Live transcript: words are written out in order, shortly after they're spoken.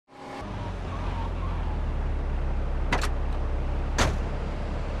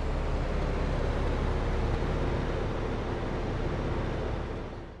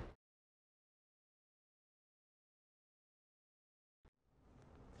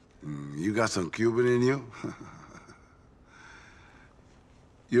You got some Cuban in you?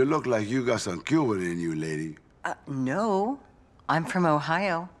 You look like you got some Cuban in you, lady. No. I'm from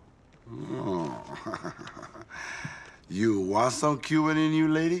Ohio. Oh. You want some Cuban in you,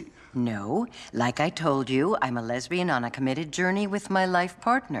 lady? No. Like I told you, I'm a lesbian on a committed journey with my life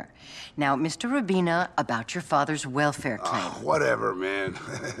partner. Now, Mr. Rabina, about your father's welfare claim. Whatever, man.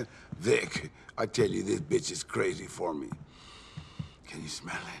 Vic, I tell you, this bitch is crazy for me. Can you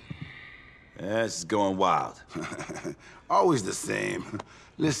smell it? Yeah, this is going wild. Always the same.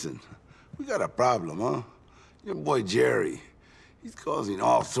 Listen, we got a problem, huh? Your boy Jerry, he's causing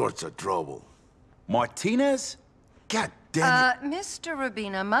all sorts of trouble. Martinez? God damn it. Mr.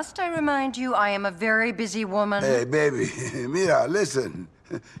 Rabina, must I remind you I am a very busy woman? Hey, baby, mira, listen.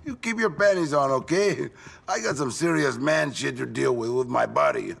 You keep your panties on, okay? I got some serious man shit to deal with my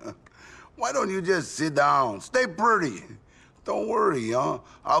body. Why don't you just sit down? Stay pretty. Don't worry, huh?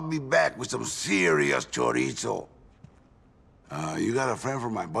 I'll be back with some serious chorizo. You got a friend for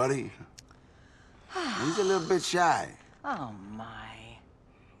my buddy? He's a little bit shy. Oh, my.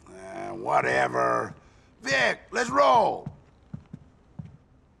 Whatever. Vic, let's roll!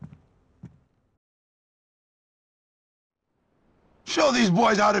 Show these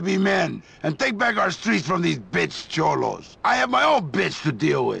boys how to be men, and take back our streets from these bitch cholos. I have my own bitch to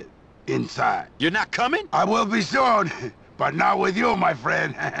deal with, inside. You're not coming? I will be soon, but not with you, my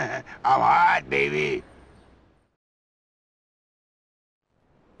friend. I'm hot, baby.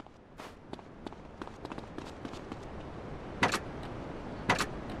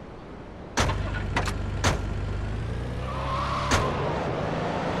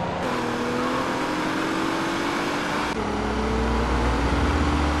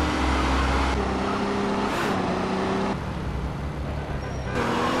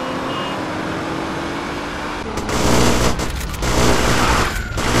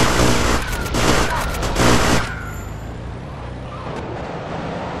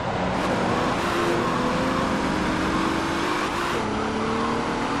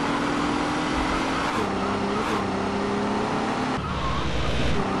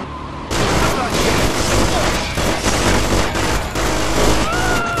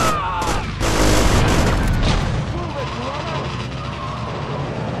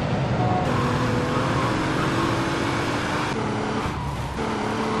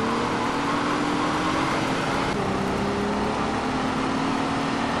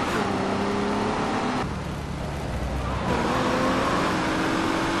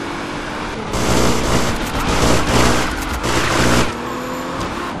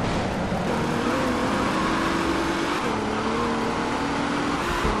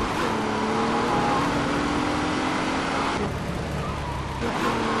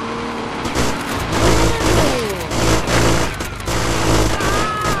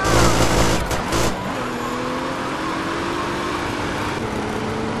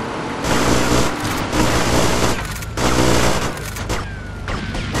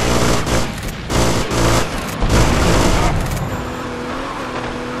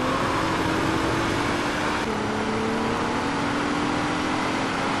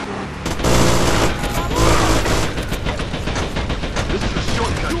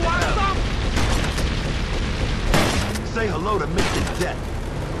 Say hello to Mr. Death.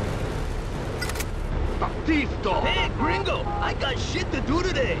 Baptisto! Hey, gringo! I got shit to do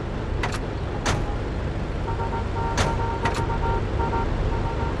today!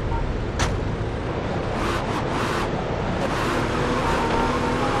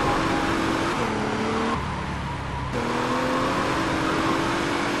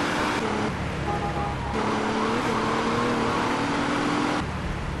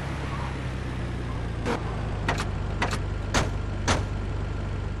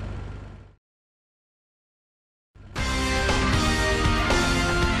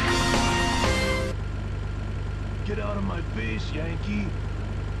 Get out of my face, Yankee.